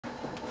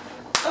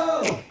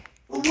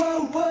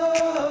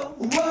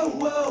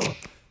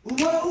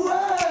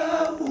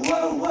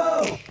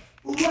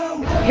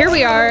Here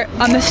we are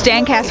on the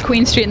Stancast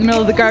Queen Street in the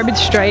middle of the garbage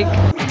strike.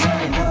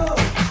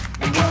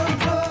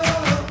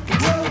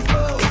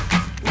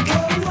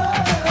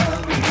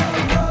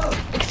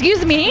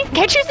 Excuse me,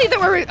 can't you see that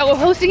we're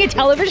hosting a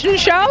television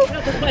show?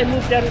 That's why I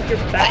moved out of your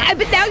back.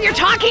 But now you're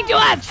talking to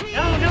us!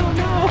 No.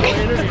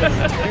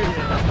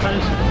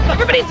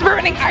 Everybody's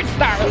ruining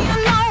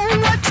ArtStars.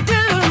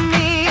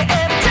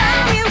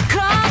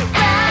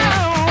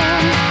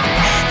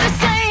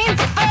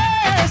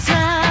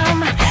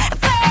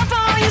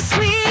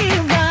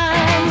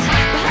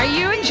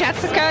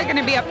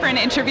 Going to be up for an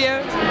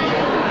interview?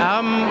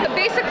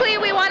 Basically,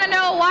 we want to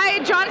know why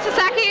Jon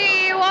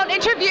Sasaki won't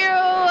interview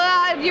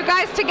you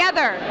guys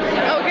together.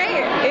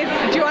 Okay,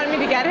 do you want me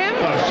to get him?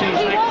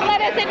 He won't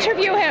let us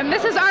interview him.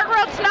 This is Art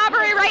World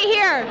Snobbery right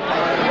here.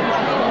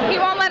 He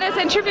won't let us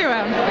interview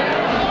him.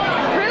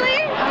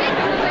 Really?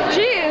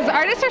 Jeez,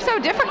 artists are so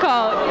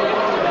difficult.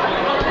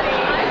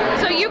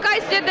 So you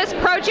guys did this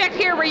project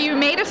here where you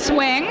made a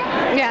swing.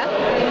 Yeah.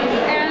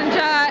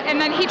 And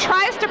then he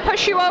tries to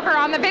push you over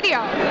on the video.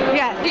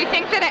 Yes. Do you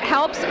think that it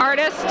helps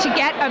artists to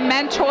get a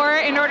mentor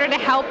in order to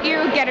help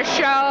you get a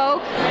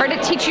show or to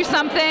teach you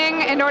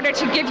something in order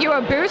to give you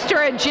a boost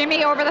or a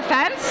jimmy over the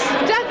fence?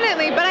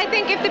 Definitely, but I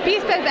think if the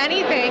piece says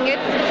anything,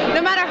 it's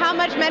no matter how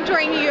much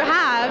mentoring you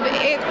have,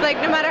 it's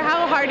like no matter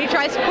how hard he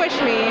tries to push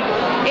me,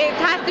 it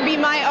has to be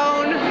my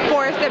own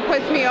force that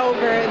puts me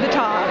over the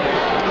top.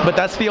 But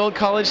that's the old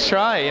college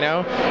try, you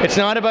know? It's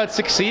not about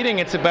succeeding,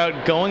 it's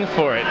about going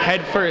for it,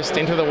 head first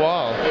into the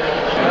wall.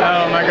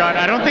 Oh my god,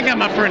 I don't think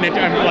I'm up for an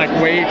interview. I'm like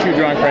way too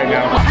drunk right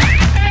now.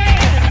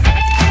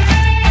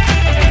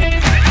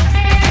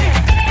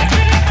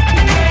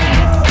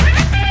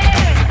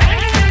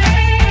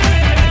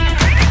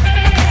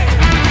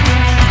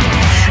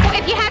 Well,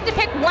 if you had to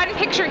pick one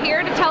picture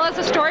here to tell us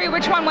a story,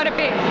 which one would it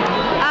be?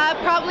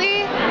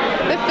 Probably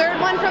the third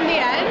one from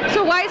the end.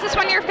 So why is this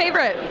one your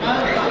favorite?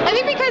 I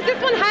think because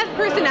this one has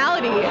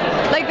personality.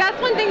 Like that's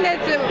one thing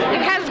that's it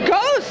has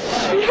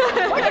ghosts.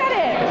 Look at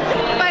it.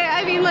 But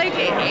I mean, like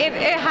it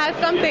has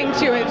something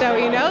to it, though.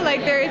 You know,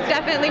 like there is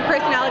definitely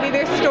personality.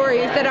 There's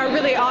stories that are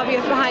really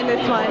obvious behind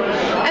this one,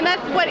 and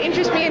that's what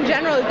interests me in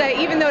general. Is that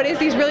even though it is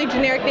these really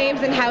generic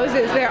names and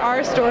houses, there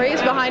are stories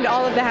behind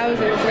all of the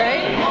houses,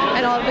 right?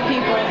 And all of the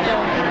people. So.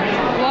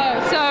 Whoa.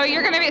 So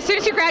you're gonna be as soon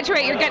as you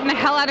graduate, you're getting the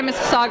hell out of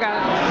Mississauga.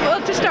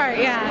 Well, to start,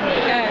 yeah.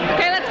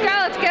 Okay, let's